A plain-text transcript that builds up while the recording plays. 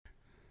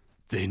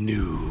They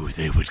knew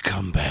they would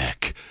come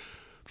back,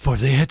 for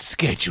they had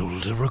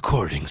scheduled a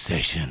recording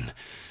session.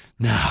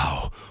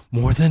 Now,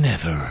 more than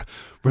ever,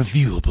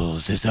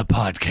 Reviewables is a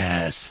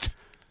podcast.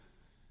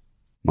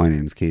 My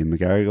name's Cian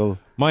McGarrigle.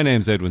 My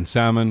name's Edwin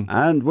Salmon.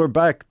 And we're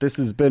back. This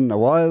has been a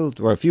while,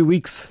 or a few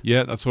weeks.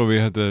 Yeah, that's why we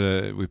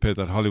paid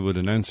that Hollywood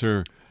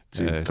announcer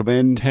To come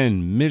in.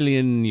 10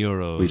 million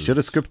euros. We should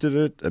have scripted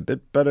it a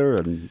bit better,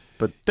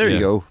 but there you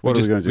go. What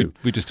are we going to do?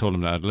 We just told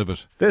him to ad-lib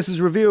it. This is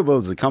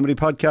Reviewables, a comedy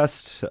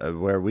podcast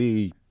where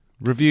we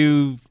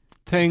review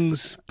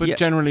things, but yeah.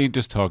 generally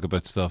just talk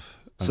about stuff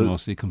and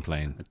mostly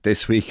complain.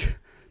 This week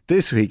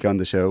on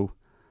the show,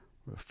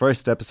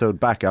 first episode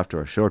back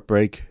after a short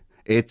break,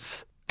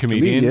 it's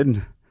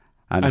comedian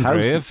and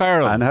Andrea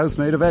Farrell. And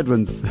housemate of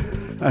Edwin's,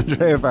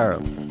 Andrea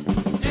Farrell.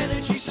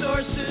 Energy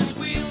sources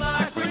we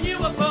like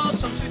renewable.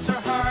 Some sweets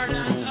are hard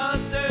and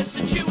others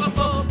are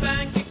chewable.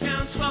 Bank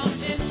accounts, well,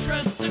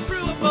 interests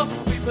accruable.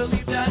 We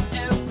believe that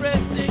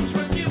everything's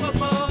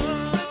reviewable.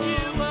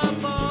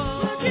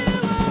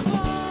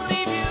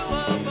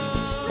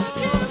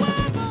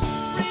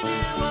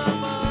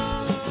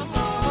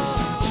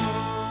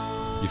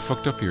 You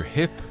fucked up your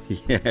hip?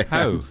 Yeah,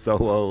 How? I'm so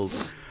old.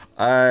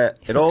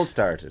 It all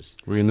started.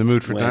 Were you in the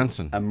mood for when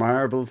dancing? A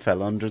marble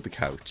fell under the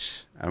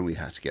couch, and we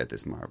had to get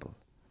this marble.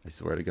 I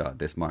swear to God,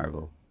 this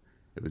marble.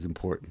 It was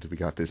important that we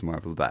got this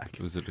marble back.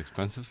 Was it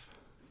expensive?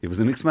 It was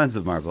an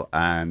expensive marble,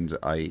 and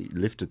I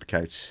lifted the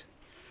couch,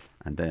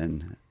 and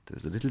then there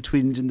was a little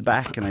twinge in the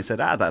back, and I said,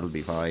 that'll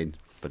be fine.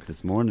 But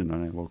this morning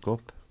when I woke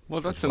up,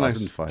 Well, that's it a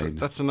wasn't nice. fine.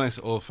 That's a nice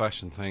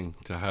old-fashioned thing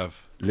to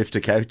have. Lift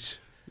a couch,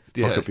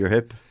 fuck up your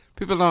hip.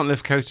 People don't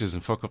lift couches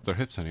and fuck up their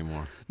hips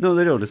anymore. No,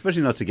 they don't,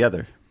 especially not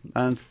together.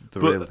 That's the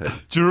real thing.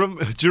 Do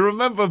you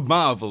remember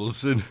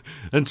marbles and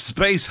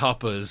space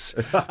hoppers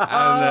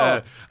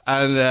and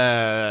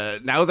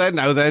now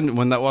then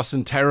when that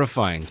wasn't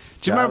terrifying?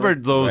 Do you remember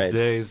those Red.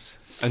 days?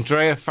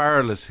 Andrea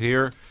Farrell is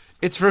here.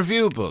 It's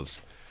Reviewables.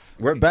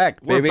 We're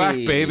back, baby. We're back,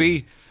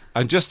 baby.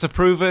 And just to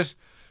prove it,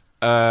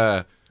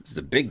 This is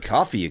a big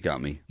coffee you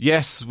got me.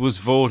 yes was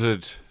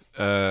voted.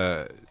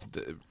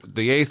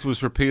 The eighth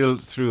was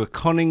repealed through a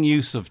cunning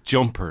use of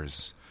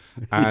jumpers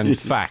and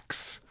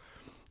facts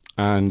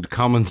and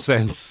common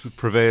sense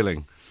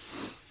prevailing.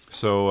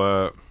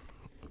 So,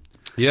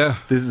 yeah.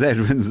 This is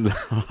Edwin's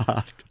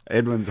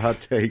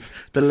hot takes.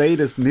 The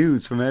latest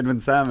news from Edwin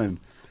Salmon.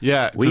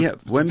 Yeah, it's a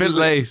bit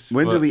late.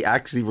 When but did we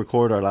actually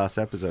record our last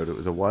episode? It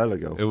was a while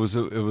ago. It was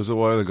a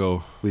while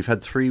ago. We've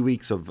had 3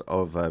 weeks of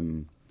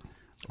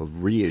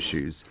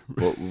reissues,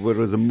 but it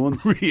was a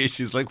month.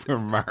 Reissues like we're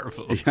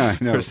Marvel. Yeah,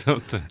 I know. Or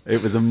something.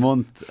 It was a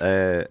month.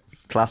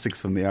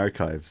 Classics from the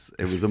archives.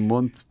 It was a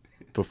month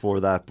before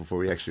that, before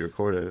we actually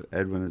recorded.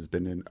 Edwin has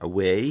been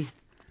away.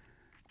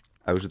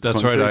 Out of the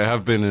That's country. right. I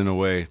have been in a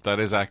way. That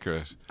is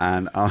accurate.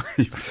 And I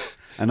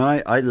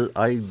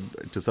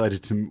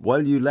decided to,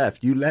 while you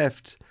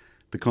left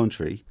the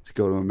country to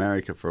go to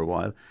America for a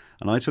while,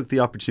 and I took the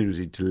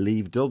opportunity to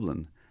leave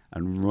Dublin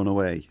and run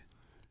away.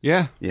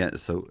 Yeah. Yeah,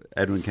 so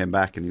Edwin came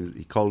back and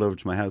he called over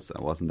to my house.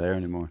 I wasn't there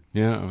anymore.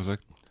 Yeah. I was like,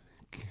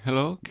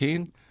 "Hello,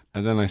 Cian,"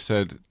 and then I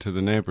said to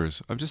the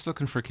neighbours, "I'm just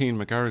looking for Cian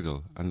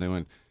McGarrigle," and they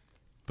went,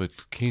 "But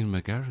Cian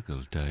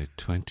McGarrigle died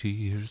 20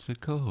 years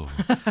ago."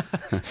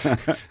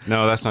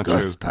 No, that's not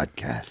Gus true.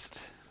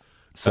 podcast.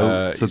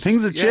 So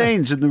things have yeah.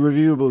 changed in the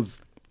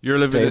Reviewables. You're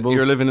living stable.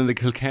 in the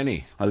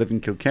Kilkenny, I live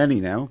in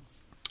Kilkenny now,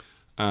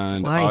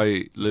 and Why?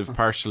 I live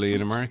partially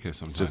in America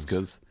sometimes. just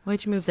because.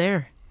 Why'd you move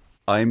there?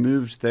 I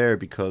moved there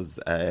because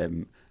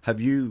do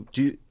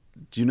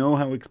you know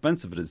how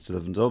expensive it is to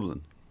live in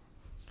Dublin?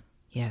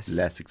 Yes. It's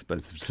less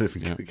expensive to live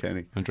in Yeah.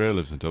 Kilkenny. Andrea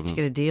lives in Did you Dublin.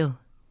 get a deal?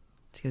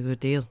 Did you get a good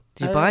deal?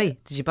 Did you buy?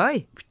 Did you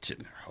buy?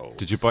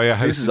 Did you buy a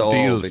house This has in all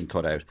Deals? been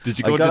cut out. Did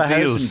you I go got to a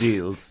Deals? house in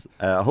Deals,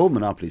 a whole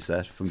Monopoly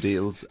set from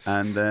Deals,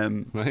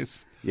 and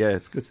Nice. yeah,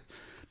 it's good.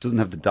 Doesn't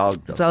have the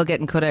dog though. It's all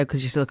getting cut out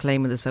because you're still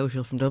claiming the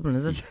social from Dublin,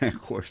 is it? Yeah,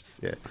 of course.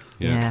 Yeah.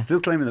 Yeah.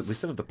 Still claiming that we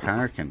still have the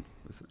parking.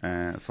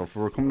 So if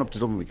we're coming up to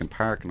Dublin, we can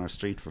park on our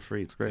street for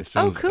free. It's great.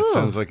 Sounds, cool. It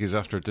sounds like he's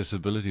after a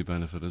disability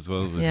benefit as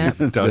well. With Yeah. his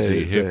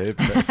dodgy The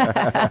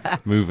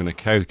hip, moving a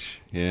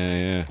couch. Yeah,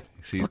 yeah.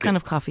 See, he's What kind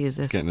of coffee is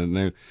this? getting it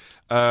now.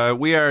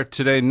 We are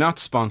today not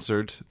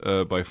sponsored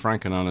by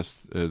Frank and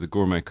Honest, the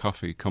gourmet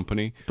coffee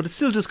company. But it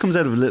still just comes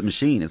out of a little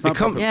machine. It's not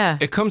proper- Yeah.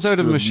 It comes out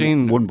of a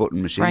machine. one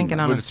button machine. Frank and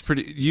But Honest. it's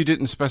pretty. You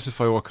didn't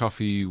specify what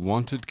coffee you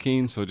wanted,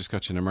 Cian, so I just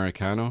got you an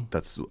Americano.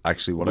 That's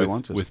actually what I with,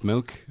 wanted. with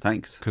milk,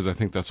 Thanks. because I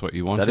think that's what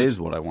you wanted. That is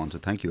what I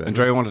wanted. Thank you, Edwin.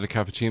 Andrea wanted a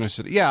cappuccino. I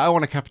said, "Yeah, I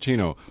want a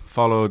cappuccino."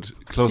 Followed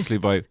closely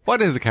by,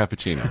 "What is a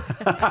cappuccino?"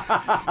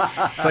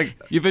 It's like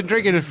you've been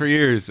drinking it for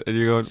years, and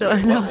you're going, So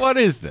I know. what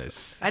is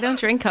this?" I don't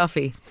drink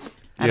coffee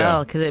at Yeah.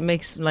 all because it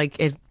makes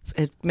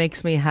it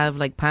makes me have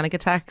like panic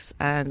attacks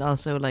and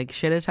also like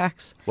shit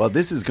attacks. Well,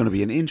 this is going to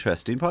be an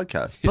interesting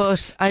podcast.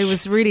 But I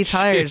was really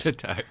tired. Shit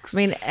attacks. I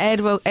mean,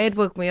 Ed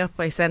woke me up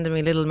by sending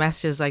me little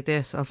messages like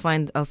this. I'll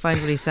find what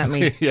he sent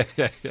me. yeah.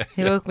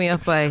 He woke me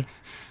up by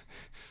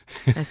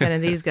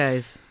sending these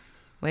guys.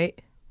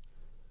 Wait.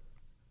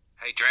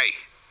 Hey, Dre.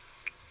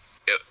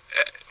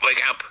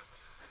 Wake up.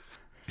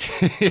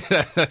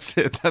 Yeah, that's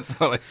it. That's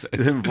all I said.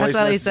 Voice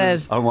all he messages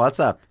said. on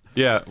WhatsApp,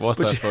 Yeah, what's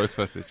that voice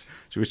message?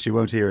 which you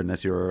won't hear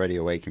unless you're already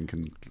awake and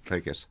can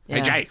click it. Yeah.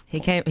 Jay. He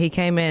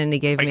came in and he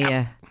gave me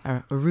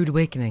a rude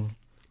awakening.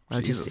 I'll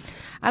Jesus. just,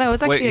 I know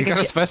it's Wait, actually you like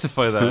gotta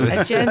specify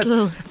that. a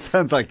gentle.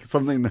 Sounds like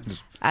something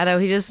that. I know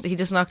he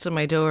just knocked on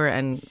my door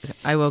and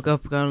I woke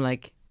up going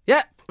like,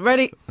 yeah,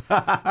 ready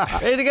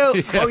to go.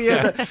 Oh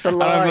yeah, the And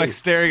lie. I'm like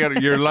staring at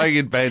it. You're lying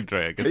in bed,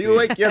 Dre. I can Are see you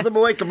awake? Yes, I'm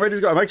awake. I'm ready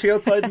to go. I'm actually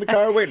outside in the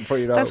car waiting for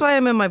you now. That's why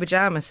I'm in my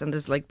pajamas and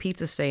there's like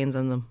pizza stains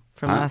on them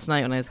from last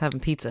night when I was having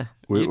pizza.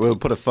 We'll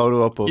put a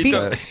photo up of. You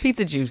don't-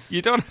 Pizza juice.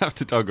 You don't have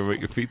to talk about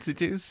your pizza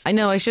juice. I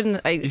know I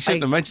shouldn't. You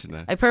shouldn't have mentioned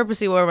that. I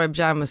purposely wore my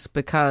pajamas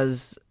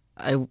because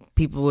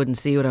people wouldn't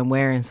see what I'm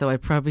wearing, so I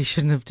probably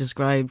shouldn't have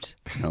described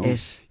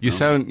it. You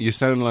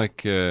sound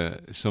like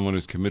someone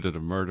who's committed a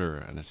murder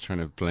and is trying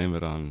to blame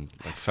it on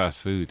like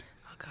fast food.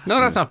 No,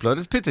 that's not blood.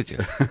 It's pizza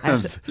juice.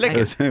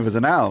 It was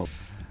an owl.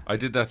 I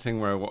did that thing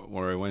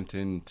where I went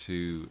in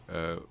to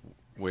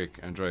wake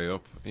Andrea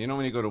up. You know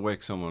when you go to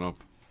wake someone up,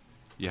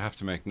 you have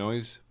to make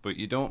noise, but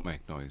you don't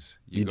make noise.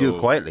 You do it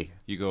quietly.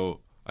 You go.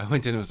 I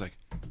went in and was like,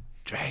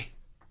 Dre,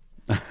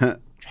 Dre.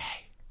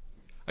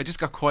 I just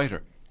got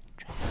quieter.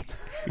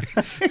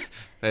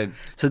 Then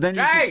So then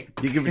Jay!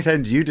 you can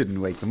pretend you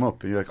didn't wake them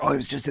up, and you're like, "Oh, I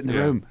was just in the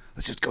Yeah. room.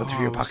 Let's just go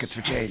through your pockets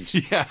for change."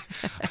 yeah,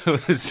 I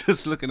was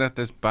just looking at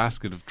this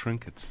basket of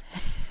trinkets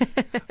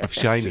of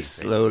shinies. Just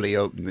slowly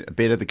open a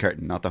bit of the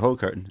curtain, not the whole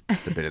curtain,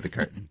 just a bit of the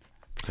curtain.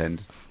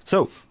 Pretend.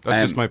 So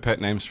That's just my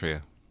pet names for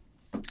you.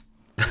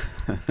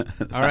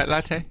 All right,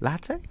 latte.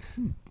 latte.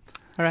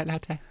 All right,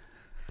 latte.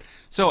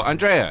 So,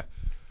 Andrea,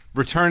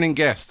 returning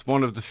guest,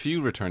 one of the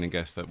few returning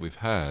guests that we've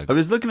had. I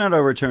was looking at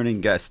our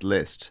returning guest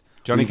list.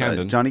 Johnny We've had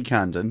Camden. Johnny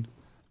Camden,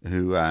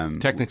 who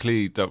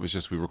Technically, that was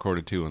just we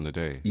recorded two on the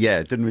day. yeah,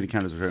 it didn't really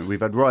count as a return.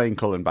 We've had Ryan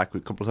Cullen back a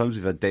couple of times.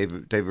 We've had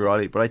David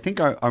Riley, but I think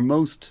our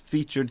most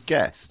featured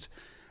guest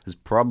has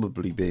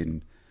probably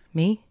been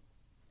Me?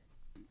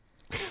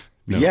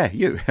 No. yeah,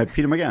 you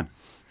Peter McGann.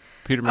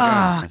 Peter McGann,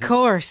 Ah, of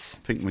course.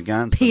 Peter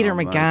McGann. Peter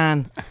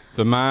McGann.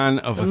 the man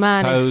of The a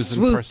man who thousand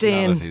swooped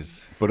in.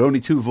 personalities. but only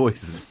two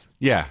voices.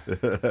 Yeah.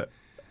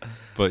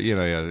 But, you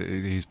know, yeah,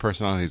 his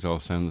personalities all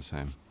sound the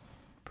same,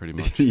 pretty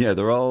much. Yeah,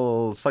 they're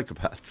all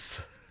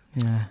psychopaths.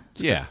 Yeah.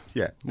 Yeah.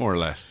 Yeah. More or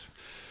less.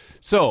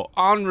 So,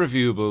 on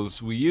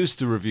Reviewables, we used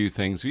to review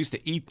things. We used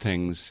to eat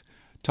things,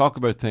 talk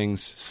about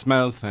things,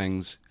 smell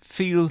things,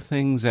 feel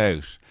things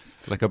out,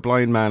 like a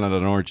blind man at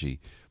an orgy.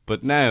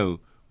 But now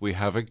we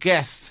have a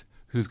guest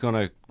who's going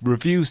to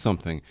review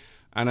something.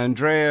 And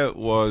Andrea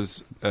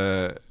was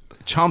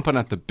chomping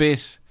at the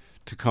bit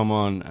to come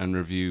on and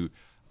review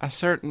a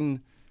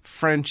certain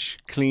French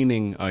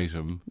cleaning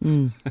item.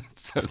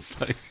 Sounds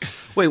like...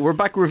 Wait, we're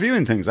back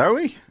reviewing things, are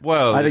we?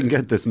 Well, I didn't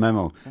get this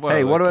memo. well,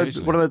 hey, what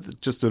occasionally.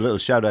 about just a little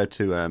shout out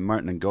to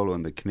Martin and Golo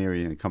and the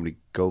Canary and Comedy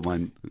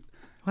Goldmine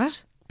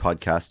What?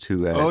 podcast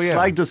who yeah.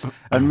 slagged us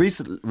and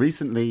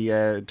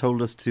recently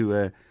told us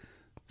to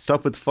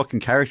stop with the fucking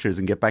characters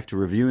and get back to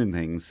reviewing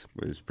things.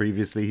 Whereas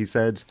previously he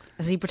said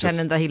Is he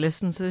pretending that he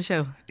listens to the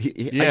show? I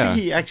Yeah,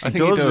 think he actually I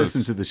think he does does.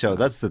 listen to the show.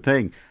 That's the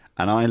thing.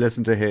 And I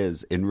listen to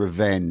his in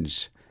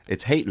revenge.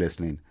 It's hate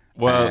listening.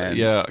 Well,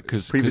 yeah,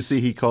 because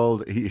Previously, he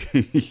called. He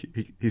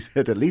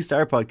said, "At least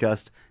our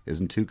podcast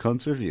isn't two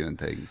cunts reviewing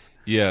things."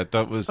 yeah,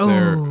 that was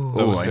their. Oh.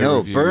 That was I their know.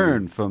 review.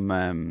 Burn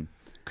from.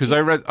 Because I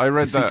read He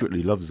that.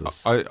 secretly loves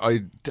us.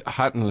 I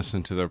hadn't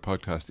listened to their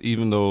podcast,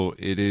 even though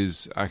it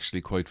is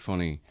actually quite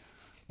funny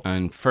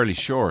and fairly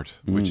short,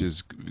 which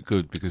is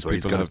good because But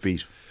he's got his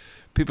beat.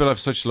 people have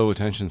such low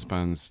attention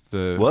spans.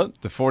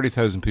 What? The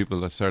 40,000 people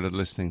that started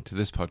listening to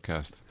this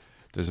podcast,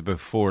 there's about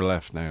 4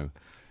 left now.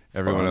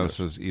 Everyone 400. else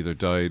has either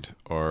died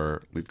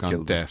or We've gone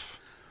killed them. deaf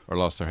or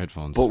lost their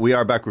headphones. But we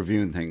are back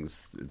reviewing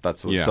things.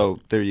 That's what. Yeah. So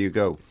there you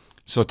go.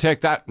 So take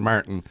that,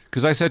 Martin.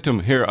 Because I said to him,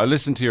 here, I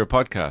listened to your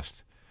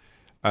podcast.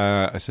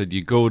 I said,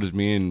 you goaded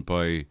me in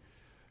by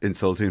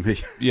Insulting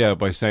me.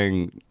 by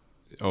saying,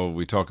 oh,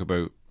 we talk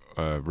about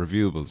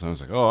reviewables. And I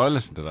was like, oh, I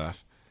listened to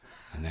that.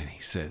 And then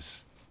he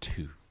says,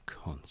 2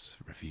 cunts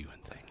reviewing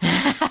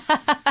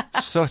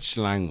things. Such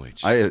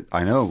language.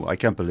 I know. I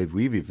can't believe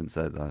we've even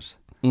said that.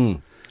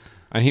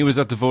 And he was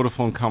at the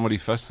Vodafone Comedy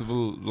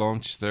Festival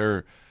launch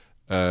there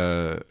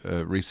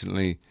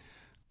recently.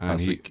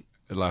 And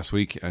last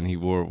week, and he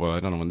wore, well, I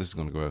don't know when this is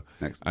going to go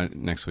out.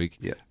 Next week.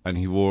 Yeah. And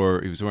he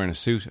was wearing a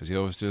suit, as he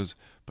always does,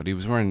 but he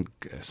was wearing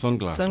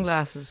sunglasses.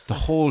 Sunglasses. The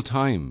whole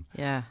time.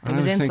 Yeah. He And I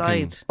was was inside.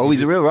 thinking- Oh,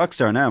 he's a real rock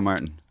star now,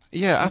 Martin.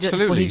 Yeah,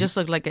 absolutely. But he just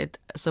looked like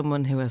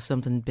someone who has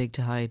something big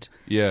to hide.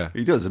 yeah.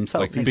 He does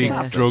himself. Like He's big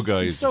massive. drug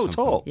eyes He's or so something.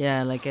 tall.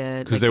 Yeah, like a.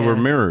 Because like they were a-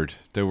 mirrored.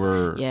 They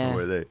were, Yeah.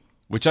 Were they?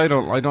 which I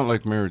don't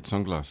like mirrored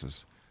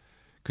sunglasses.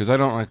 Because I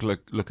don't like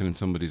looking in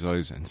somebody's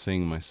eyes and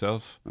seeing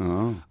myself.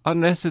 Oh.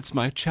 Unless it's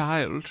my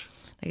child.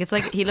 Like it's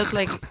like he looked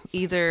like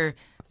either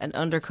an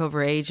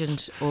undercover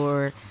agent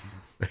or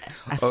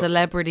a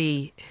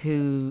celebrity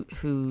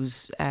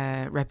whose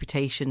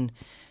reputation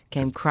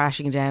came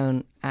crashing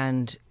down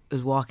and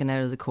was walking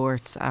out of the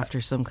courts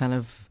after some kind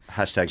of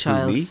Hashtag who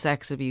child me?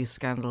 sex abuse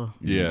scandal.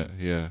 Yeah,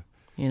 yeah.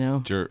 You know,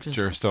 Jer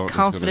Stone is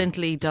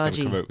confidently gonna,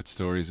 dodgy. Come out with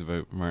stories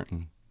about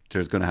Martin.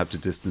 Jer's going to have to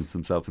distance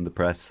himself in the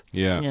press.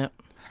 Yeah. Yeah.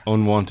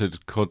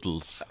 Unwanted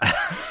cuddles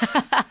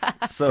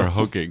or So,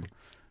 hugging.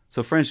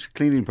 so French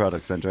cleaning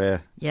products,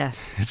 Andrea.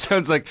 Yes. It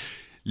sounds like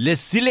Le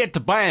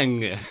Silette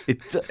Bang.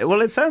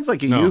 It sounds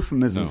like a No,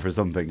 euphemism no. for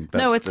something.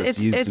 No, it's that's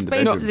used in the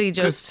bedroom. basically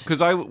just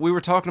Because we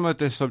were talking about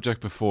this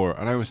subject before,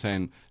 and I was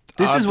saying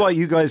This is why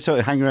you guys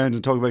hang around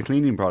and talk about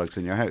cleaning products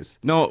in your house.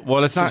 No,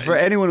 well, it's So not for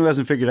anyone who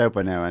hasn't figured out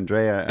by now,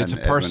 Andrea It's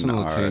and a personal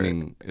Edwin are,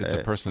 cleaning. It's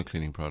a personal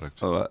cleaning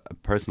product. a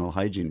personal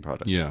hygiene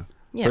product. Yeah.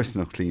 Yeah.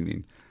 Personal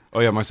cleaning. Oh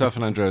yeah, myself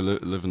and Andrea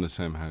live in the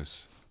same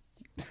house.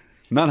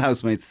 Not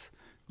housemates.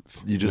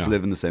 You just No.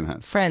 live in the same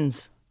house.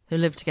 friends who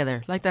live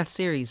together, like that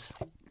series,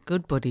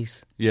 Good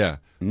Buddies. Yeah,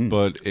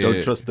 but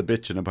Don't trust the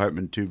bitch in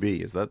apartment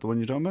 2B. Is that the one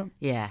you're talking about?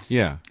 Yeah.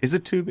 Yeah, Is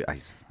it 2B? I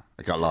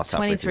got lost.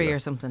 halfway 23 through or that.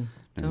 something.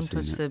 Never Don't seen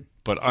touch it. the.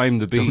 but I'm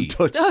the bee.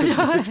 Don't touch the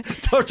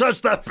bitch. Don't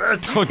touch that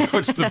bitch. Don't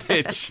touch the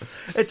bitch.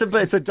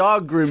 It's a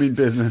dog grooming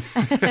business.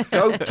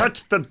 Don't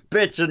touch the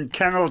bitch in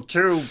kennel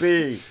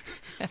 2B.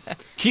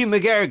 Keith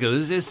McGarrigle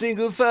is a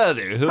single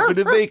father hoping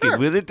to make it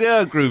with a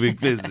dog grooming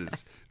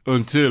business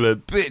until a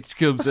bitch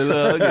comes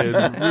along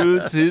and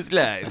ruins his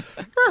life.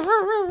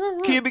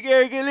 Keith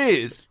McGarrigle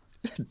is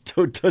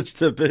Don't touch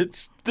the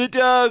bitch. the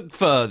dog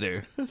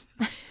father.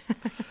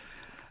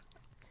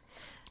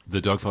 The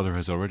Dog Father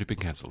has already been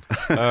cancelled.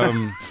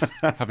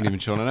 Haven't even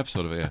shown an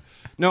episode of it yet.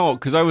 No,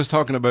 because I was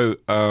talking about,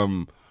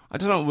 I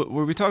don't know,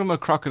 were we talking about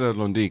Crocodile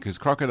Dundee? Because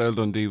Crocodile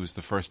Dundee was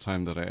the first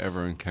time that I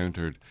ever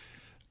encountered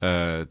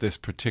this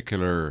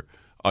particular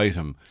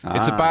item.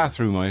 It's a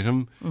bathroom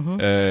item.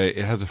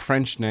 It has a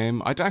French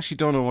name. I actually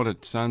don't know what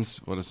it stands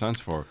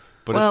for.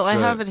 But Well, it's, I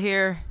have it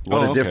here. What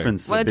Oh, a okay.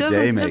 difference Well, a it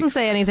bidet doesn't makes.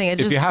 say anything. It If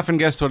just you haven't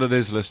guessed what it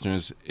is,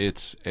 listeners,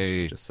 it's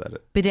a Just said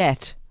it.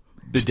 bidet.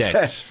 bidet.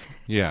 Bidet.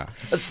 Yeah.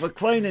 It's for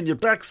cleaning your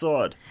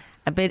backside.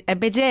 A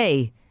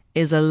bidet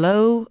is a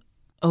low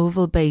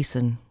oval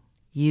basin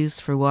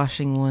used for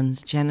washing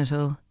one's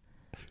genital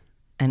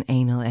and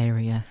anal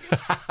area.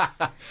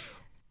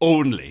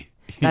 Only.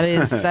 That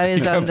is You on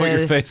can't put your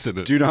the. face in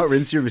it. Do not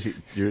rinse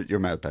your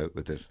mouth out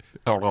with it.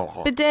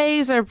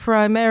 Bidets are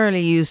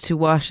primarily used to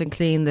wash and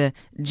clean the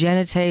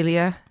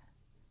genitalia,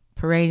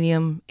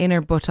 perineum, inner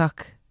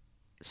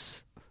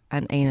buttocks,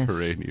 and anus.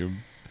 Perineum.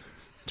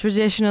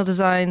 Traditional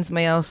designs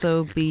may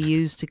also be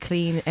used to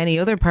clean any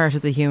other part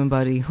of the human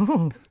body,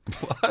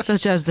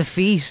 such as the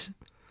feet.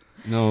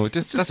 No,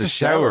 that's a a shower.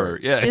 shower.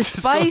 Yeah.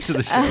 Despite, just go to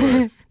the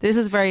shower. this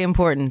is very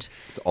important.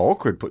 It's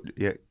awkward, but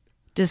yeah.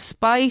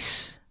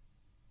 Despite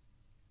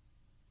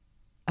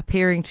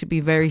appearing to be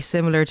very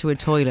similar to a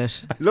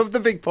toilet, I love the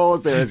big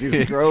pause there as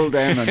you scroll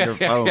down on your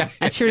phone.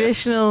 a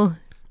traditional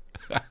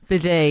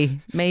bidet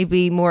may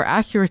be more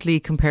accurately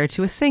compared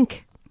to a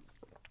sink,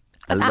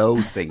 A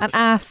low sink. an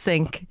ass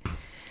sink.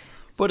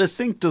 But a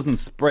sink doesn't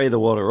spray the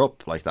water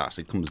up like that.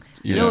 It comes.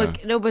 Yeah.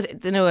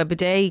 No, a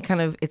bidet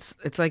kind of it's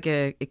like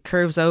it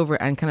curves over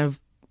and kind of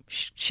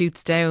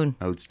shoots down.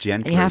 Oh, it's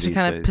gentler. And you have to these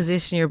kind of days.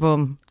 position your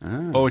bum.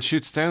 Oh, it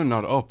shoots down,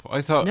 not up.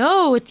 I thought.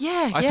 No, I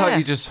yeah. thought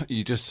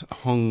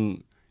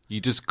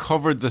you just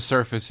covered the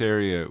surface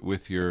area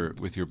with your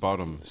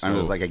bottom. So And it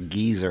was like a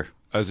geezer.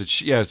 as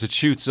it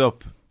shoots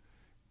up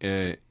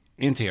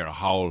into your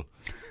hole,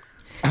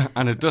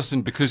 and it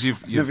doesn't because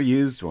you've Never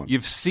used one.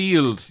 You've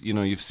sealed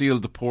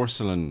the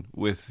porcelain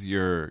with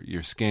your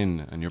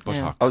skin and your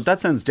buttocks. Oh, that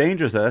sounds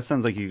dangerous. That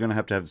sounds like you're going to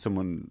have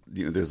someone.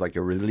 There's like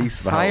a release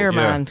valve.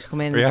 Fireman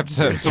come in. Or you have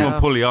to have someone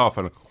pull you off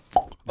and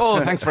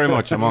oh, thanks very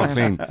much, I'm all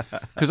clean.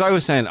 Because I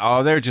was saying,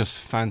 oh, they're just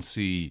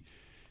fancy,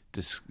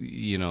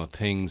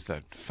 things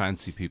that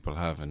fancy people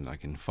have in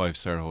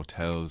 5-star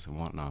hotels and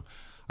whatnot.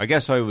 I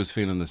guess I was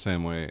feeling the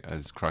same way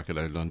as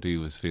Crocodile Dundee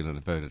was feeling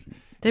about it.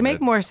 They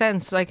make more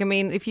sense. Like, I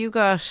mean, if you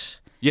got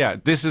Yeah,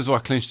 this is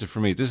what clinched it for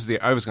me.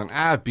 I was going,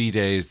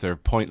 bidets, they're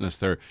pointless.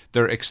 They're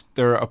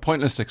a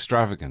pointless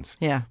extravagance.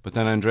 Yeah. But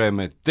then Andrea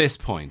made this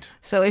point.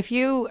 so if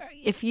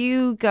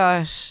you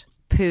got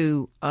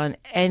poo on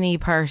any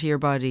part of your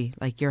body,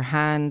 like your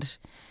hand,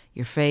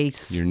 your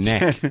face, Your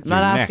neck. I'm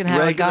not asking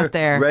how it got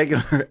there.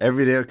 Regular,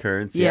 everyday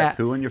occurrence. Yeah. Yeah.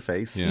 Poo on your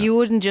face. Yeah. You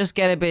wouldn't just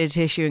get a bit of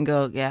tissue and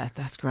go, yeah,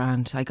 that's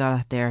grand, I got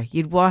it there.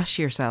 You'd wash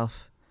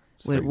yourself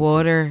with very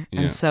water Yeah.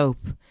 and soap.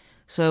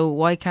 So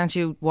why can't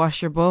you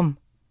wash your bum?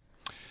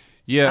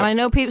 Yeah. And I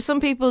know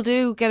some people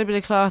do get a bit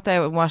of cloth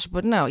out and wash it,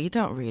 but no, you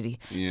don't really.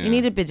 Yeah. You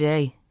need a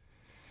bidet.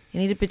 You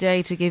need a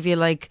bidet to give you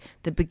like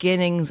the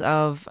beginnings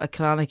of a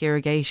colonic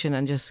irrigation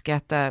and just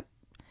get that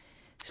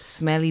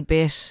smelly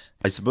bit.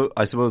 I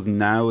suppose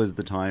now is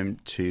the time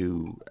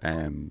to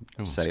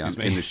say excuse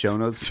me. in the show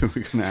notes we're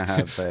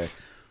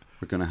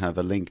going to have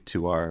a link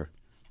to our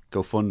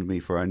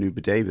GoFundMe for our new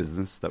bidet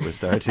business that we're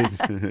starting.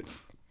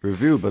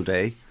 Reviewable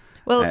Day.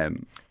 Well,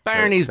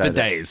 Barney's that-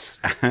 bidets.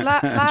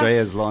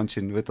 Andrea's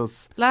launching with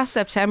us. last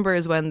September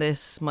is when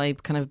my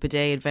kind of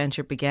bidet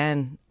adventure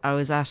began. I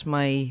was at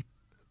my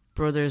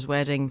brother's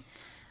wedding,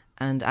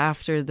 and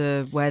after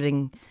the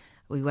wedding,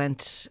 we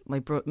went.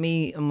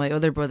 Me and my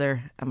other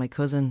brother and my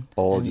cousin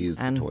All used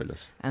the and, toilet.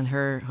 and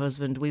her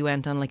husband. We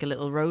went on like a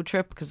little road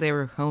trip because they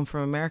were home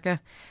from America.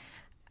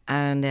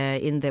 And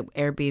in the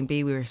Airbnb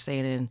we were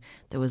staying in,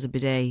 there was a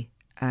bidet,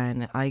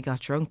 and I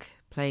got drunk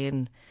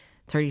playing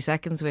 30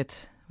 Seconds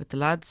with the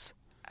lads,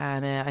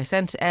 and I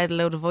sent Ed a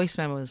load of voice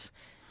memos,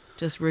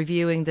 just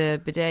reviewing the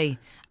bidet,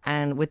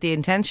 and with the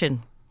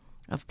intention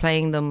of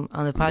playing them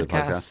on the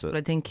podcast. But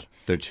I think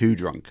They're too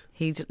drunk.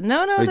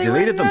 no, They they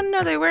deleted weren't. them.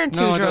 No, they weren't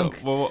too No, I drunk.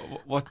 don't.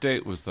 Well, what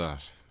date was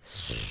that?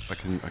 I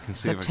can see if I can.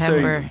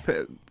 September.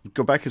 Sorry,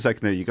 go back a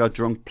second there. You got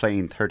drunk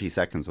playing 30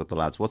 Seconds with the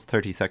lads. What's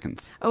 30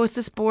 seconds? Oh, it's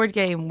this board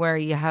game where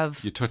you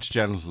have You touch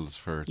genitals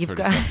for 30 you've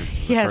got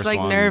seconds. The yeah, it's first like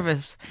one-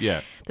 nervous. Yeah.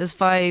 There's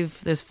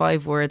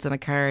five words on a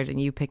card, and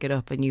you pick it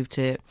up, and you have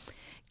to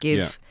give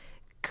Yeah.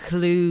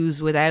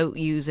 clues without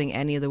using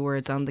any of the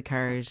words on the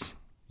card.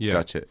 Yeah.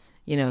 Gotcha.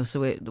 You know,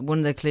 so one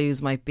of the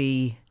clues might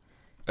be.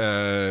 Uh,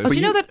 Oh, do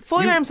you know you- that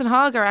forearms and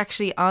hog are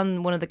actually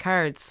on one of the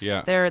cards?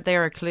 Yeah.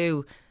 they're a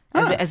clue,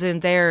 as in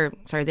they're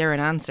an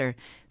answer.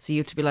 So you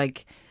have to be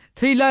like,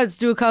 3 lads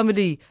do a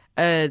comedy.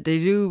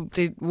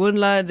 One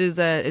lad is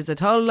a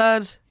tall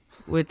lad,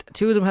 with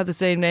 2 of them have the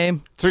same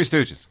name. Three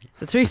Stooges.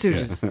 The Three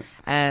Stooges.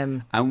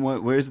 And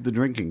where's the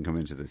drinking come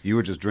into this? You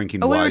were just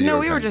drinking Oh, while we you were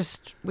were playing.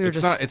 just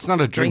It's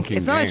not a drinking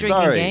It's not a game.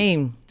 drinking Sorry.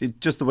 game.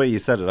 Just the way you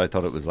said it, I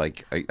thought it was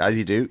like, as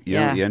you do, you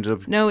know, you ended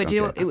up... No, do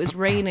you know Okay. what? It was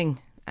raining,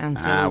 and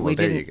so well, we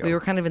there you didn't. go. We were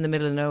kind of in the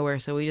middle of nowhere,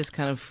 so we just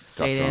kind of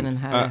stayed in drunk. and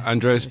had.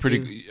 Andre's a few-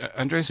 pretty.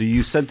 Andre's. So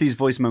you sent these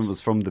voice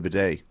memos from the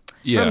bidet.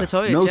 Yeah. from the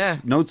toilet. Notes, Yeah.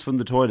 notes from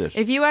the toilet.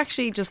 If you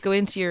actually just go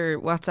into your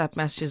WhatsApp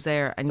messages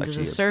there, and It's there's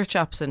a actually search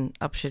option,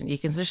 you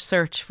can just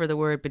search for the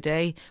word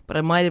bidet. But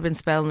I might have been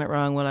spelling it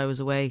wrong while I was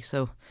away.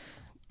 So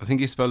I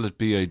think you spelled it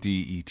Bidet.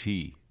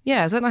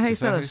 yeah, is that not how you Is that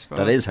spell how you it? spell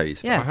That it? is how you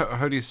spell Yeah.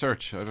 How do you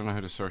search? I don't know how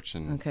to search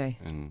in. Okay.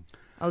 In,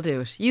 I'll do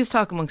it. You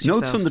talk amongst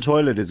Notes yourselves. from the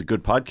Toilet is a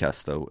good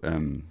podcast, though.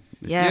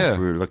 Yeah. If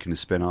we were looking to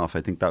spin off,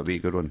 I think that would be a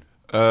good one.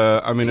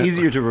 I mean, It's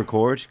easier to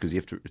record because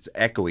it's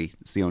echoey.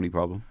 It's the only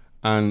problem.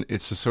 and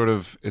it's a sort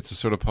of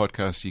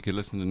podcast you could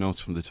listen to notes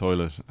from the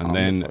toilet and On the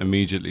then toilet.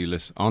 immediately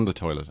listen on the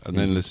toilet and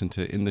then listen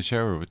to In the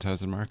Shower with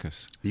Taz and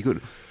Marcus. You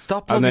could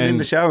stop And plugging in then-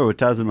 the shower with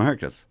Taz and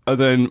Marcus. And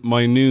then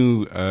my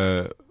new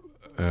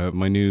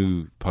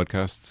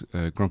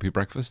podcast, Grumpy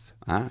Breakfast,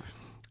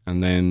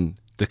 and then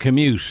The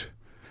Commute.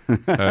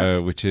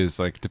 Which is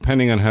like,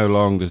 depending on how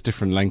long, there's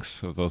different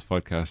lengths of those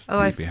podcasts. Oh,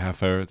 They I've- can be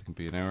half hour, they can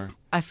be an hour.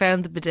 I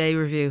found the bidet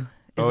review.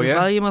 Is Oh, the yeah?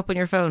 volume up on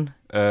your phone?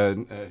 Here,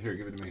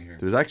 give it to me here.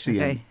 There's actually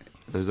Okay.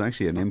 there's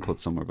actually an input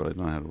somewhere, but I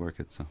don't know how to work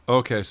it. So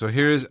Okay, so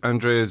here's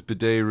Andrea's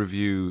bidet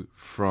review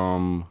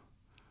from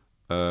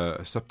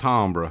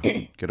September.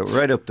 get it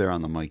right up there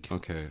on the mic.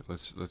 Okay,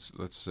 let's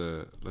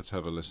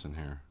have a listen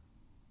here.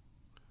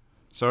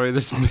 Sorry,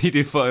 this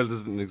media file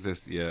doesn't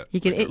exist yet.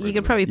 You can I got rid you of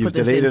can it. probably You've put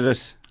this in. deleted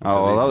it.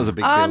 Oh, well, that was a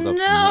big Oh build-up.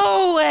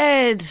 no,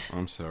 Ed!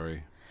 I'm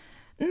sorry.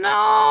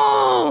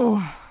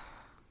 No.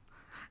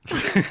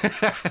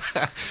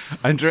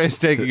 Andrea's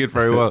taking it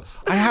very well.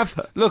 I've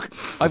got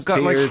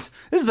like Tears.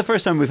 This is the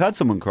first time we've had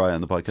someone cry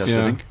on the podcast. Yeah.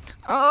 I think.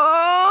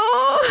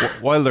 Oh.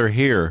 while they're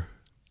here,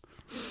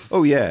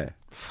 Oh yeah,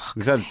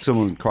 we've had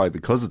someone cry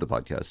because of the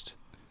podcast.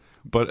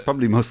 but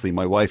Probably mostly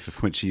my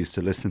wife when she used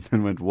to listen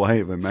and went, "Why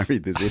have I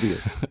married this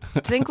idiot?"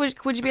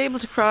 Would you be able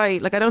to cry?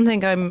 Like, I don't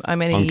think I'm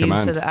any On use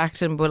command. at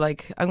acting, but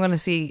like, I'm going to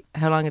see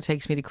how long it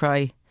takes me to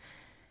cry,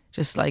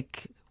 just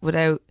like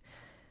without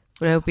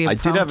being. I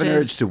did have an prompted.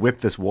 urge to whip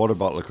this water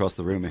bottle across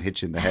the room and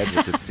hit you in the head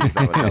with it to see if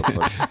that would help.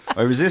 But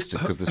I resisted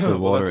because there's still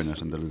Well, water that's- in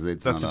it and the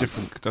lid's that's a not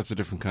on.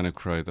 different kind of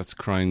cry. That's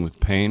crying with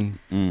pain,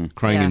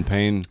 crying Yeah. in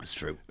pain It's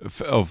true.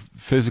 of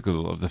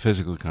the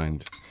physical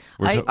kind.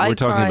 We're, I we're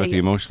talking cry- about the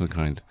emotional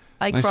kind.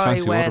 I Nice cry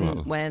fancy water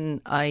bottle.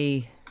 when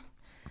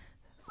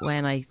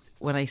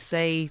I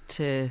say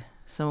to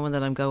someone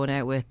that I'm going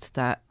out with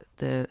that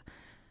the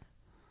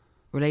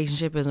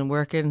relationship isn't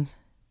working,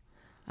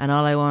 and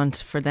all I want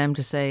for them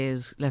to say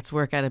is, "Let's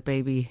work at it,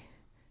 baby.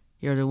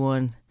 You're the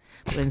one."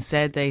 But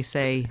instead they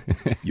say,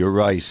 You're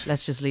right.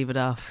 "Let's just leave it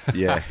off."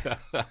 Yeah.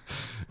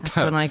 That's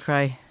when I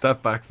cry.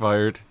 That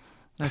backfired.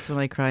 That's when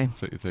I cry.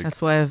 That's what you think.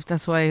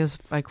 That's why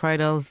I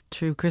cried all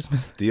through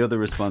Christmas. The other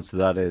response to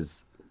that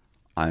is,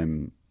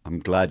 I'm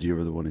glad you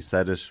were the one who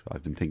said it.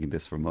 I've been thinking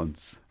this for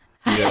months.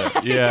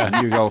 Yeah.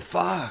 And you go,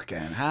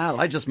 fucking hell,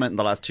 I just meant in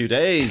the last 2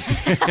 days.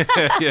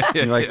 And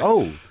you're like,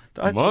 oh,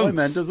 that's what I Months.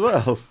 meant as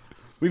well.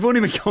 We've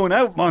only been going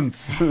out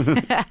months.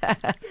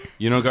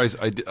 You know, guys,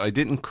 I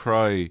didn't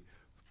cry,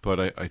 but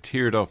I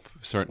teared up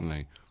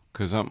certainly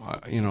because I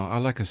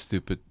like a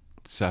stupid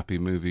sappy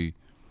movie,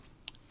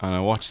 and I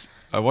watched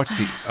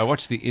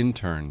the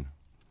Intern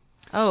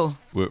Oh,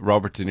 with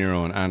Robert De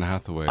Niro and Anne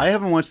Hathaway. I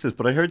haven't watched this,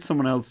 but I heard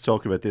someone else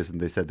talk about this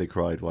and they said they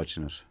cried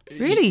watching it.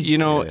 really? You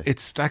know, Yeah.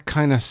 it's that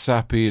kind of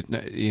sappy.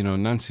 You know,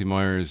 Nancy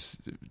Myers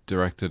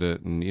directed it,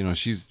 and you know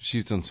she's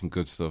done some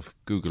good stuff.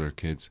 Google her,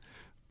 kids.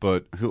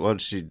 But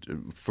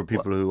For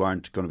people who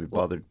aren't going to be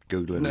bothered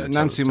Googling it,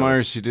 Nancy tell us.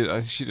 Myers, she did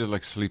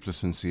like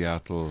Sleepless in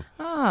Seattle.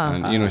 Oh, Ah.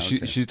 And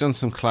she's done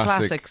some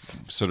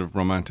Classics. sort of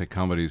romantic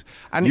comedies.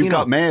 And You've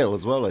Got Mail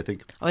as well, I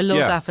think. I love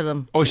Yeah. that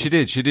film. Oh, she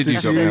did. You've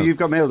Got you- Mail. You've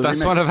Got Mail, the That's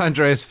remake. one of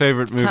Andrea's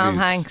favourite movies. Tom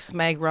Hanks,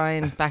 Meg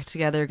Ryan, back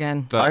together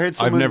again. That I heard I've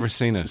someone- never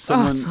seen it.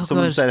 Someone, so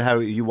someone good. said how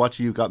you watch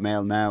You Got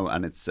Mail now,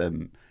 and it's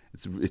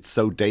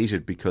so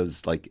dated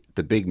because like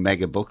the big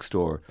mega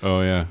bookstore,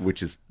 Oh yeah.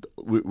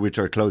 which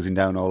are closing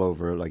down all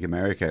over like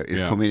America, is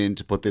Yeah. coming in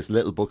to put this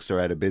little bookstore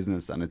out of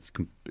business, and it's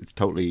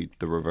totally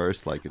the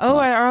reverse. Like it's Oh,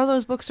 not- are all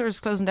those bookstores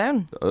closing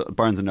down?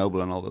 Barnes and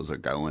Noble and all those are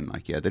going.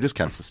 Like they just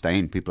can't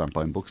sustain. People aren't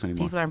buying books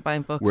anymore. People aren't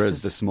buying books. Whereas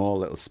 'cause the small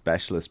little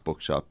specialist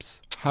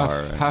bookshops Half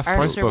are price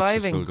books are surviving.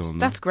 still going.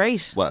 That's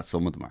great. well,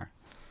 some of them are.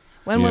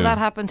 When will Yeah. that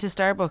happen to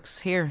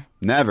Starbucks here?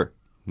 Never.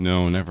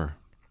 No, never.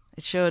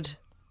 It should.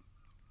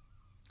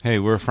 Hey,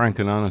 we're frank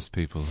and honest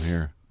people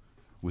here.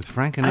 With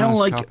frank and I don't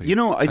honest like. copy. You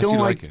know, I don't see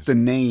like it. the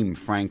name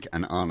Frank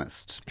and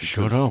Honest.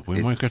 Shut because up.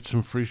 We might it's- get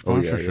some free Oh,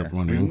 yeah, sponsorship yeah.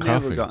 money We've on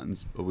never coffee. gotten.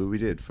 Well, we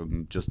did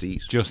from Just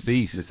Eat. Just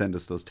eat. They send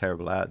us those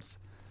terrible ads.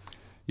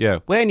 Yeah.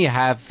 When you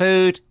have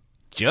food,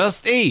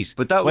 just eat.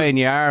 But that was- when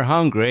you are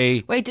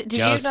hungry, Wait, did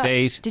just you not?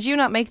 eat. Did you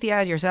not make the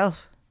ad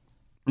yourself?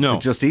 No. The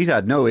Just Eat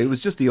ad. No, it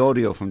was just the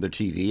audio from their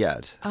TV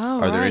ad Oh,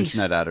 or their right.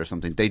 internet ad or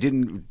something. They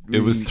didn't. It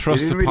was really-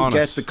 thrust they didn't upon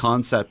really us. get the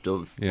concept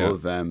of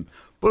Yeah.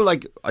 But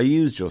like I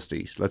use Just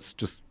Eat. Let's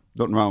just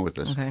nothing wrong with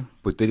it. Okay.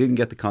 But they didn't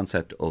get the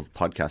concept of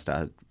podcast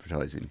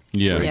advertising.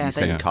 Yeah. where Yeah, you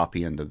send they-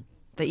 copy and the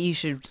That you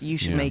should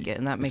Yeah. make it,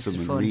 and that makes it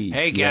someone fun. reads.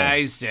 Hey Yeah.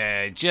 guys,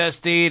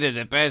 Just Eat are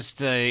the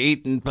best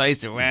eating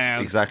place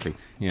around. Exactly.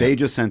 Yeah. They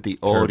just sent the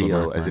Terrible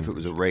audio Mark as if Ryan. it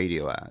was a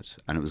radio ad,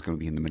 and it was going to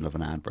be in the middle of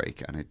an ad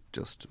break, and it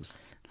just was,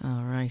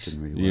 All right.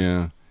 didn't really work.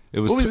 Yeah. It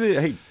was. What was it?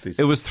 Hey, they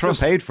it was still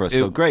thrust- paid for us, it-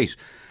 so great.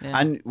 Yeah.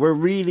 And we're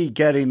really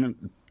getting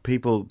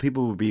people.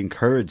 People will be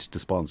encouraged to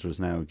sponsor us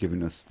now,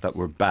 giving us that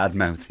we're bad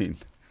mouthing.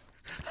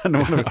 And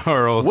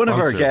Our old one of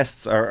our sponsor.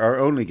 guests, our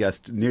only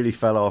guest, nearly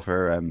fell off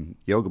her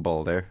yoga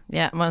ball there.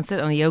 Yeah, I'm going to sit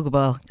on a yoga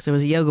ball because there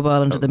was a yoga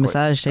ball under the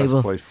massage That's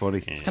table. quite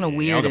funny. It's kind of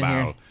weird in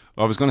here.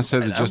 I was going to say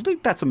that I just don't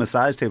think that's a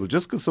massage table.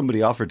 Just because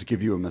somebody offered to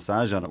give you a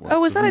massage on it once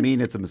Oh, is that doesn't a-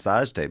 mean it's a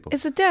massage table.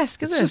 It's a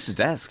desk, is It's it? just a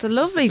desk. It's a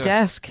lovely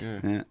desk. Yeah.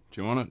 Yeah.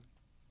 Do you want it?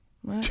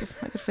 Well,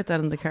 I could fit that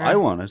in the car. I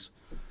want it.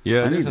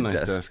 Yeah, I it is need a a nice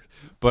desk. desk.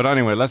 But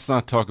anyway, let's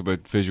not talk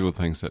about visual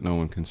things that no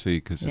one can see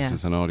because this Yeah.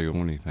 is an audio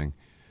only thing.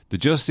 The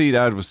Just Eat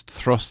ad was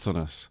thrust on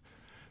us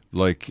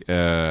like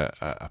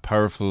a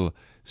powerful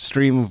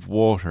stream of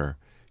water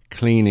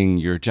cleaning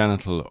your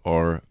genital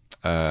or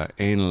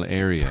anal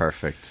area.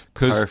 Perfect.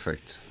 'Cause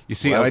Perfect. You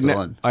see, Well I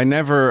done.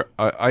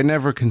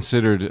 never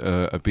considered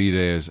a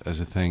bidet as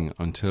a thing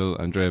until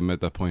Andrea made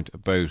that point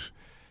about,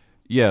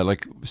 yeah,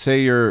 like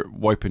say you're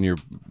wiping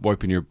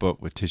your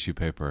butt with tissue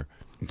paper,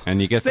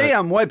 and you get Say that,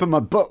 I'm wiping my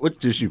butt with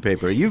tissue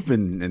paper. You've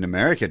been in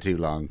America too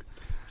long.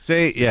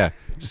 say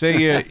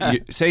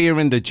say you're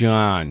in the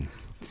John,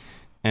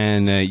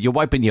 and you're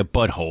wiping your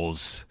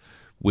buttholes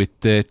with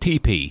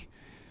TP,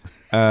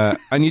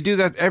 and you do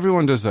that.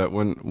 Everyone does that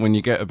when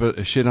you get a bit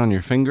of shit on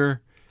your finger.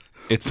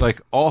 It's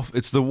like off.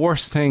 It's the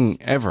worst thing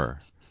ever.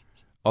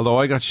 Although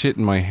I got shit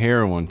in my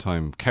hair one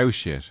time, cow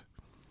shit.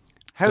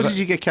 How did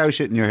you get cow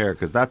shit in your hair?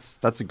 Because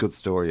that's a good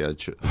story.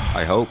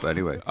 I hope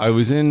anyway. I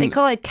was in. They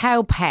call it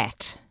cow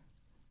pet.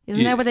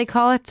 Isn't Yeah. that what they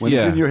call it? When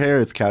it's Yeah. in your hair,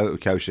 it's cow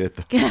shit.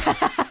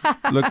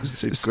 Look,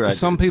 graduate.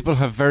 some people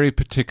have very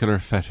particular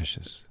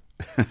fetishes,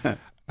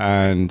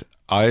 and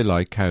I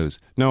like cows.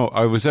 No,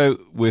 I was out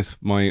with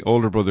my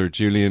older brother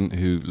Julian,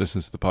 who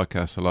listens to the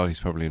podcast a lot. He's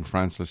probably in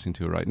France listening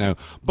to it right now.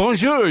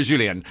 Bonjour,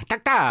 Julian.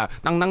 Ta-ta.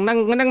 Dang, dang,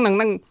 dang, dang, dang,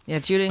 dang. Yeah,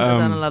 Julian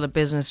goes on a lot of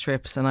business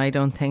trips, and I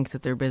don't think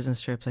that they're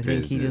business trips. I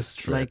think he Business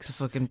just likes a trips.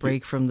 fucking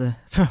break from the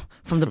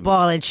from the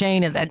ball and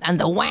chain and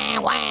the wah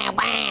wah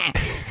wah.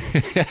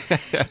 You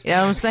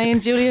know what I'm saying,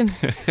 Julian?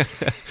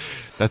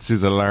 That's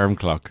his alarm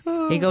clock.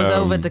 He goes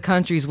over to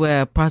countries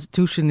where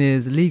prostitution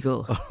is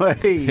legal.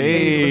 Hey.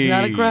 It's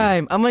not a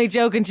crime. I'm only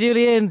joking,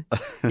 Julian.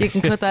 You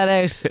can cut that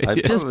out. I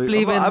Just probably-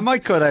 believe I in.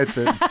 might cut out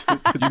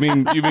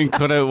the. You mean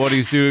cut out what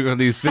he's doing on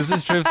these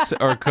business trips,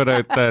 or cut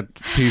out that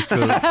piece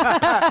of?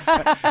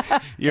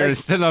 You're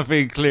still not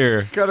being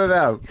clear. Cut it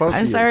out. Both of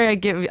I'm you.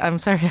 sorry. I'm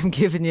sorry. I'm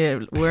giving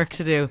you work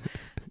to do.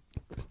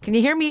 Can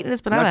you hear me eating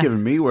this You're banana? not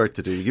giving me work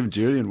to do. You're giving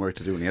Julian work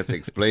to do, and he has to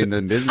explain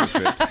the business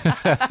trips.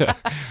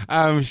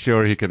 I'm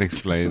sure he can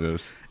explain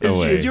it.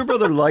 Is your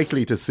brother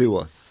likely to sue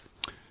us?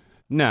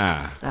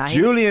 Nah.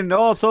 Julian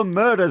also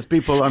murders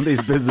people on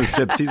these business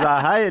trips. He's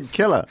a hired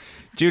killer.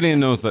 Julian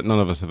knows that none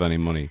of us have any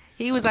money.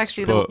 He was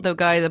actually But- the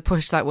guy that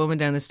pushed that woman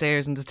down the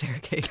stairs in the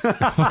staircase.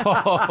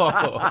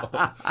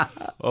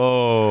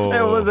 Oh.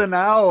 There was an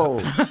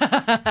owl.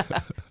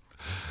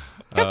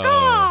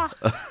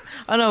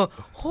 Oh no!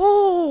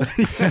 Oh,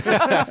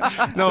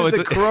 No, It's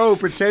it's a crow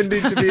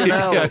pretending to be an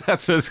owl. Yeah,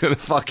 that's what it's going to.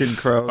 Fucking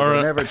crows. Or I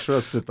a- never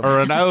trusted them. Or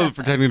an owl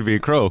pretending to be a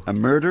crow. A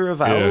murder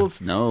of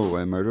owls? No,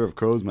 a murder of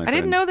crows, my I friend.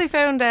 didn't know they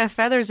found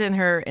feathers in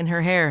her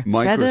hair.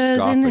 Microscopic.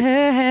 Feathers in her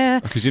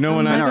hair. Because you know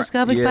when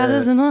Microscopic yeah.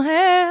 feathers in her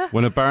hair.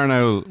 when a barn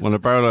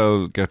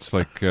owl gets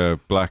like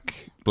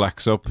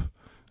blacks up,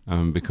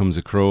 becomes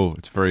a crow,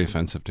 it's very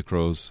offensive to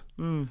crows.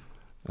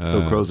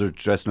 So crows are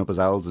dressing up as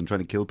owls and trying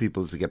to kill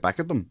people to get back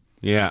at them.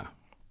 Yeah.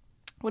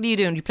 What are you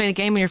doing? You playing a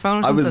game on your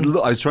phone or I something?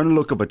 was trying to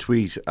look up a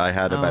tweet I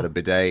had about a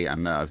bidet,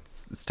 and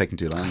it's taking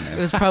too long now.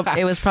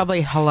 It was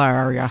probably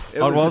hilarious.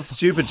 It was a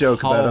stupid joke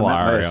about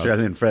my Hilarious.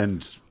 Australian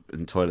friend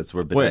in toilets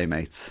were bidet Wait.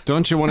 mates.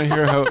 Don't you want to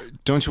hear how?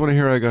 Don't you want to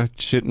hear I got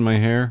shit in my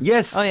hair?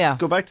 Yes. Oh, yeah.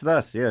 Go back to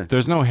that. Yeah.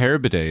 There's no hair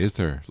bidet, is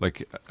there?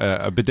 Like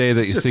a bidet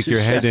that you Just stick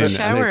your a head in and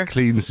shower. it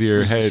cleans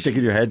your head.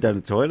 Sticking your head down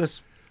the toilet.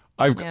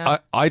 Yeah.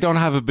 I don't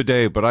have a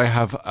bidet, but I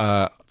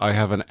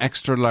have an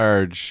extra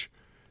large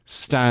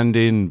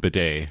stand-in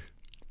bidet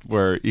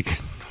where you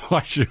can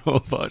wash your whole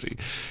body.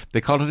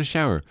 They call it a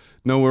shower.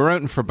 No, we're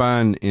out in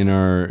Ferban in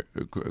our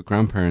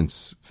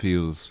grandparents'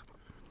 fields,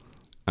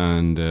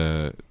 and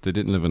they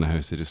didn't live in a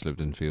house; they just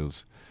lived in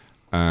fields.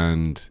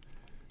 And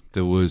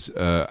there was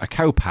a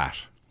cow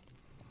pat,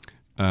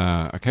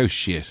 a cow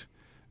shit,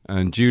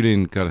 and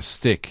Julian got a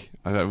stick.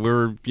 We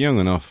were young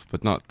enough,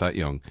 but not that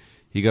young.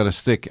 He got a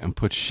stick and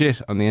put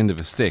shit on the end of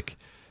a stick,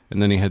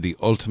 and then he had the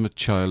ultimate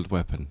child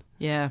weapon.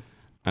 Yeah.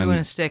 And, Poo in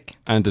a stick.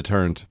 And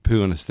deterrent,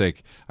 poo on a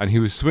stick. And he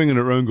was swinging it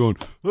around going,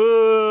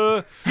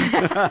 "Ah!"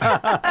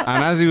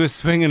 And as he was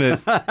swinging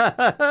it,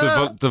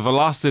 the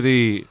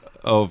velocity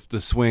of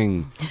the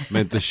swing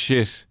made the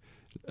shit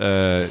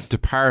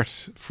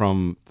depart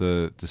from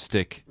the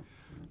stick.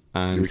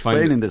 And You're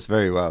explaining this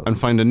very well. And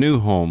find a new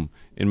home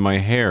in my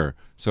hair.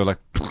 So like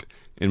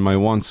in my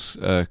once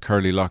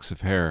curly locks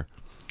of hair.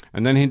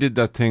 And then he did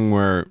that thing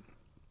where,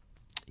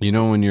 you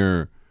know,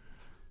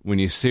 when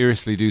you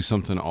seriously do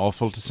something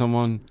awful to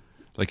someone,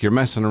 like you're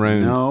messing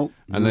around,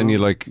 then you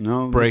like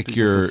break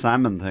your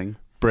salmon thing,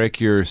 break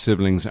your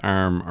sibling's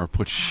arm or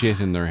put shit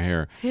in their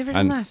hair. Have you ever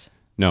done that?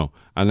 No,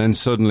 and then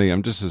suddenly,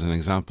 I'm just as an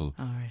example,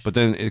 but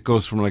then it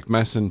goes from like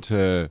messing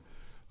to,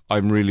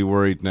 I'm really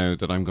worried now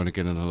that I'm going to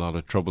get in a lot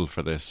of trouble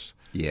for this.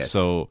 Yes.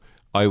 So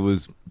I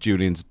was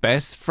Julian's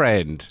best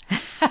friend.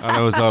 And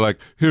I was all like,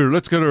 here,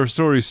 let's get our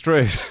story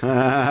straight.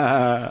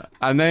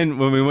 And then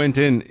when we went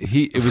in,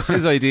 it was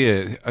his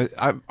idea.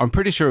 I'm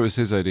pretty sure it was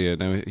his idea.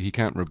 Now, he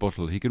can't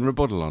rebuttal. He can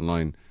rebuttal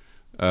online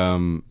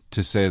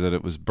to say that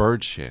it was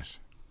bird shit.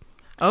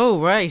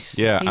 Oh, right.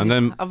 Yeah, and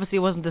then obviously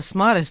it wasn't the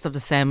smartest of the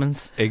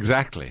salmons.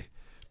 Exactly.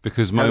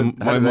 Because How my did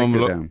that mum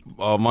go down?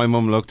 my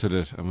mum looked at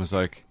it and was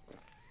like,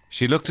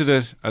 she looked at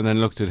it and then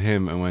looked at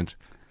him and went,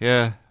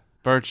 yeah,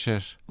 bird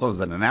shit. What was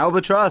it, an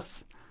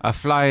albatross? A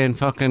flying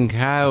fucking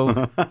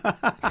cow.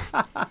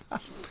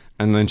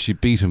 And then she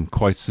beat him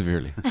quite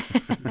severely.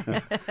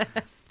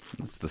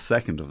 It's the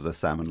second of the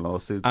salmon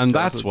lawsuits. And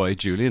that's why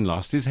Julian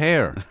lost his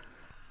hair.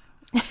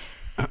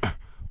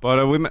 But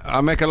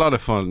I make a lot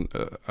of fun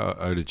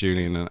out of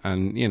Julian,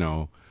 and you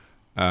know,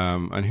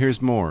 and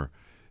here's more.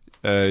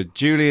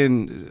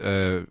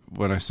 Julian,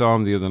 when I saw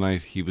him the other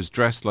night, he was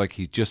dressed like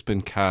he'd just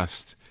been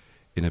cast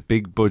in a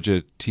big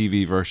budget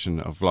TV version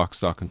of Lock,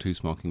 Stock and Two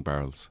Smoking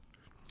Barrels.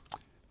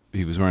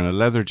 He was wearing a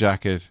leather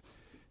jacket,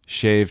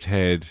 shaved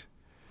head,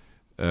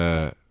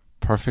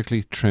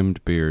 perfectly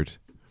trimmed beard,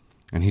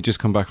 and he'd just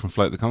come back from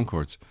Flight of the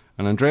Conchords.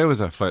 And Andrea was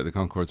at Flight of the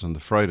Conchords on the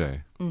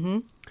Friday. Mm-hmm.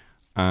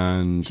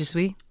 And Je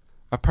suis.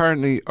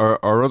 apparently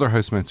our other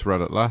housemates were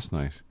at it last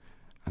night,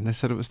 and they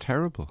said it was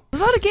terrible.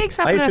 There's a lot of gigs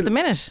happening at the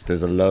minute.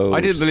 There's a load.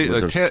 I didn't believe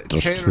but it.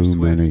 There's Taylor too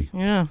Swift. many.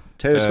 Yeah.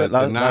 Taylor Swift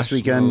The last National,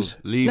 weekend.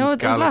 Liam No,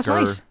 it was last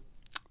Gallagher. night.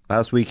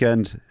 Last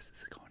weekend.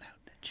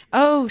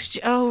 Oh,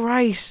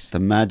 right. The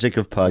magic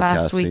of podcasting.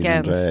 Last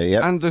weekend. Andrea.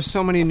 Yep. And there's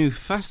so many new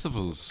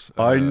festivals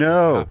I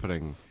know.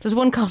 happening. There's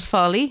one called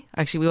Folly.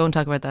 Actually, we won't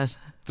talk about that.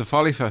 The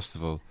Folly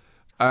Festival.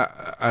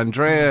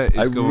 Andrea is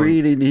I going...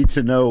 really need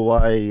to know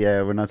why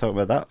we're not talking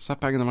about that.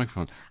 Stop banging the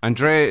microphone.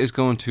 Andrea is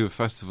going to a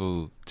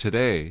festival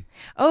today.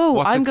 Oh,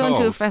 What's I'm it going to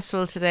a called?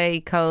 festival today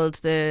called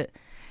the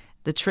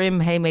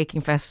Trim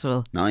Haymaking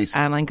Festival. Nice.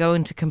 And I'm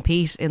going to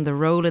compete in the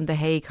Roll in the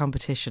Hay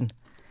competition.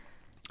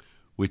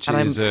 Which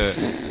And is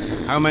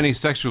how many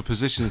sexual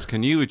positions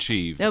can you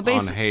achieve No, on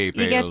basically, hay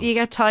bales? you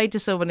get tied to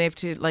someone. You have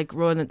to like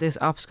run at this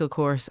obstacle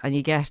course, and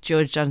you get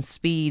judged on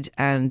speed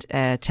and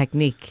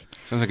technique.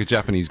 Sounds like a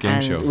Japanese game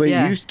And- show. Wait,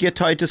 Yeah. you get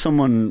tied to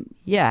someone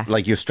Yeah.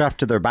 like you're strapped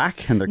to their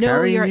back and they're No,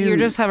 carrying you you?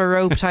 just have a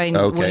rope tying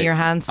one of Okay. your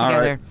hands All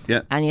together, right.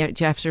 Yeah. and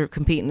you have to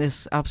compete in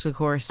this obstacle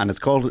course. And it's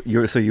called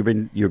you're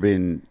getting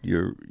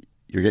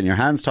your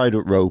hands tied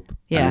with rope.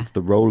 Yeah. And it's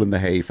the Roll in the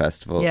Hay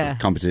Festival Yeah.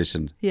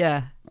 competition.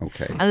 Yeah.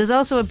 Okay. And there's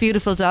also a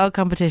beautiful dog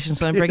competition,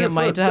 so I'm bringing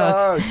my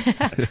dog.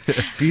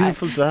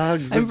 Beautiful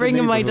dogs. I'm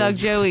bringing my dog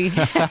Joey.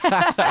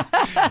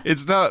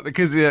 It's not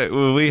because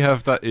we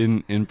have that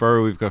in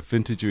Burr. We've got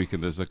Vintage Week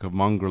and there's like a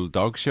mongrel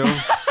dog show.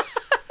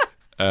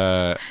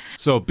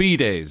 So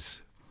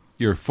B-Days,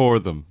 you're for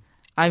them.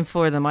 I'm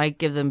for them. I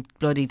give them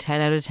bloody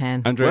 10 out of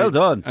 10. Andrea, Well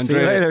done. See you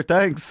Andrea, later.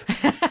 Thanks.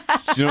 do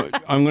you know,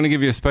 I'm going to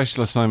give you a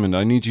special assignment.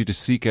 I need you to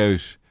seek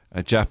out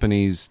a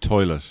Japanese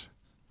toilet.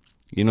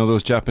 You know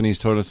those Japanese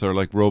toilets that are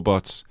like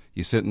robots?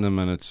 You sit in them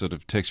and it sort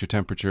of takes your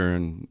temperature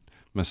and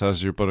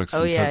massages your buttocks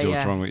Oh, and yeah, tells you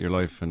what's yeah. wrong with your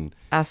life and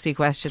Ask you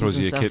questions throws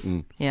and you a stuff.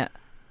 kitten. Yeah.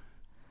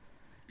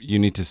 You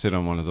need to sit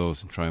on one of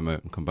those and try them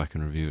out and come back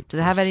and review it. Do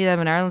they have any of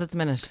them in Ireland at the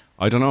minute?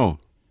 I don't know.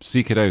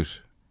 Seek it out.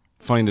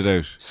 find it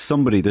out.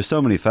 There's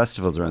so many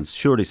festivals around.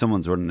 Surely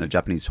someone's running a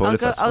Japanese toilet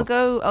festival.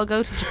 I'll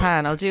go to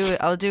Japan. I'll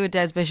do a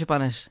Des Bishop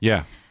on it.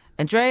 Yeah.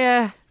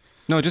 Andrea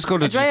No, just go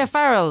to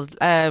Farrell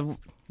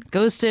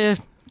goes to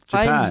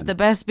Japan. find the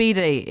best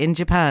B-Day in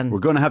Japan. We're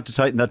going to have to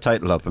tighten that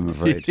title up, I'm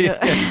afraid.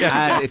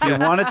 And if you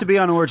want it to be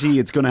on RT,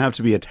 it's going to have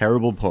to be a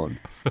terrible pun.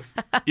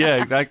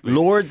 Yeah, exactly.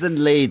 Lords and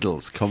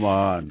ladles, come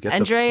on. Get the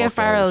Andrea fuck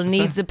Farrell out.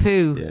 needs a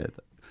poo. Yeah.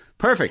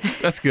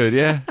 Perfect. That's good,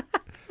 yeah.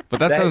 But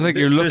that sounds like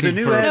you're There's a looking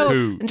new for a edit.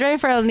 poo. Andrea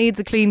Farrell needs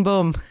a clean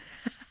bum.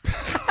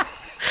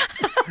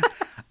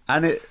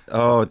 And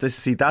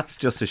that's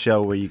just a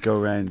show where you go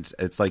around.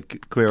 It's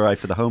like Queer Eye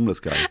for the homeless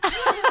guy.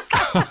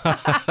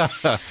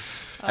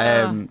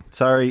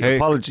 Sorry, Hey,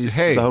 apologies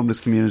hey, to the homeless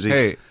community.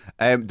 hey.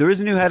 There is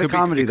a new head of Could be-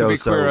 comedy it could though. be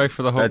So Queer Eye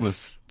for the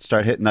homeless. let's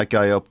start hitting that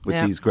guy up with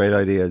Yeah. these great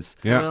ideas.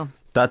 Yeah. Well,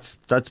 That's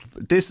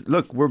this.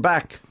 Look, we're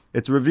back.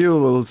 It's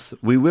Reviewables.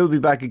 We will be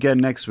back again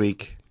next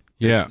week.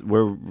 Yeah.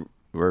 We're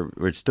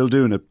still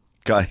doing it,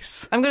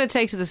 guys. I'm going to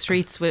take to the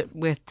streets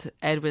with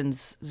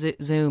Edwin's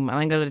Zoom, and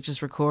I'm going to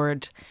just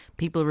record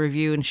people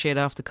reviewing shit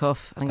off the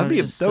cuff. And I'm going to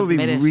just That would be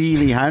submit it.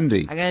 really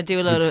handy. I'm going to do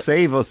a load It'd of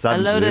save us a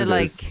having to load do of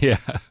this. like Yeah.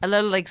 a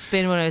load of like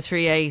Spin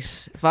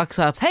 103.8 Vox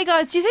Pops. Hey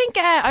guys, do you think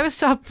I was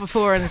stopped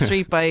before in the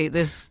street by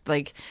this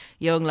like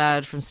young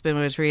lad from Spin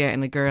 103.8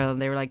 and a girl,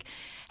 and they were like,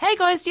 "Hey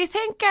guys, do you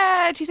think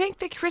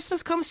that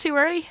Christmas comes too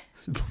early?"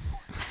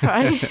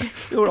 Right?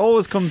 It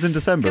always comes in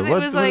December. Because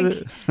it was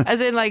like, as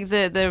in like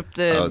the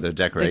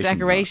decorations.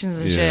 decorations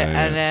and Yeah, shit.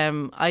 yeah.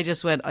 And I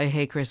just went, I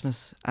hate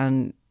Christmas,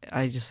 and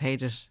I just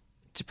hate it.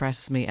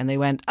 Depresses me. And they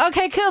went,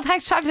 okay, cool,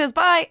 thanks for talking to us,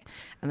 bye.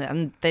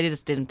 And they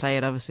just didn't play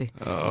it, obviously.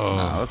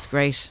 Oh, It's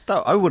great.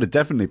 I would have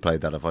definitely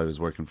played that if I was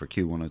working for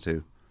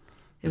Q102.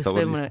 It was Is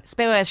that what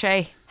Spin with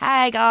Shay.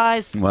 Hi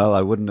guys, Well,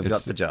 I wouldn't have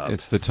got the job.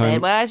 It's the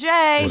Spin time. with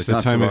Shay. It's Well,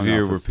 the time the of wrong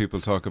year office. where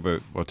people talk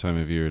about what time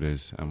of year it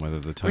is and whether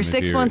the time We're of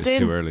 6 year months is in.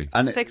 too early.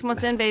 And 6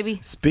 months in, baby.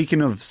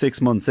 Speaking of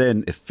 6 months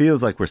in, it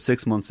feels like we're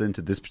 6 months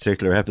into this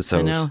particular episode.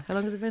 I know. How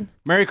long has it been?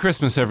 Merry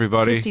Christmas,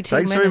 everybody. 52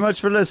 Thanks minutes. very much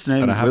for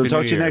listening. And a happy We'll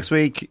talk New to you Year. next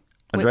week.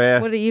 Wait,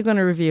 Andrea, what are you going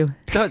to review?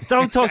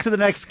 don't talk to the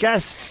next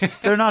guests.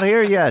 They're not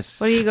here yet.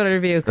 What are you going to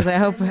review? Because I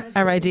hope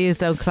our ideas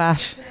don't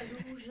clash.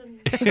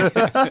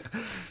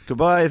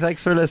 Goodbye.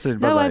 Thanks for listening.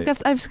 No, Bye-bye.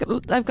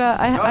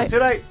 I Too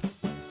late.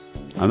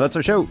 And that's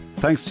our show.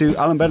 Thanks to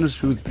Alan Bennett,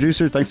 who's the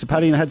producer. Thanks to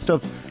Paddy and Head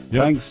Stuff.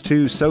 Yep. Thanks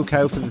to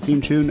SoCow for the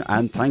theme tune.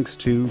 And thanks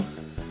to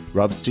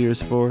Rob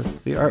Steers for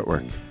the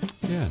artwork.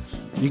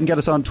 Yes. You can get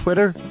us on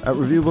Twitter at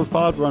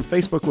ReviewablesPod. We're on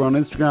Facebook. We're on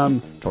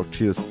Instagram. Talk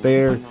to us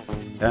there.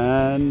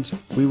 And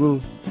we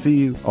will see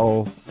you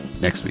all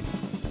next week.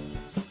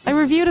 I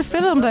reviewed a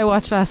film that I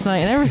watched last night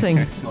and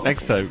everything.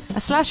 Next time.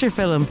 A slasher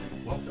film.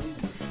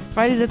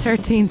 Friday the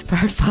 13th,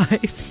 part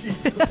 5.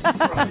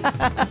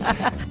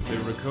 They're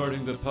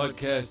recording the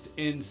podcast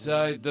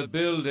inside the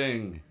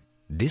building.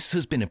 This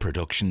has been a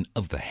production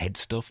of the Head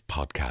Stuff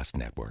Podcast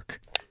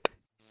Network.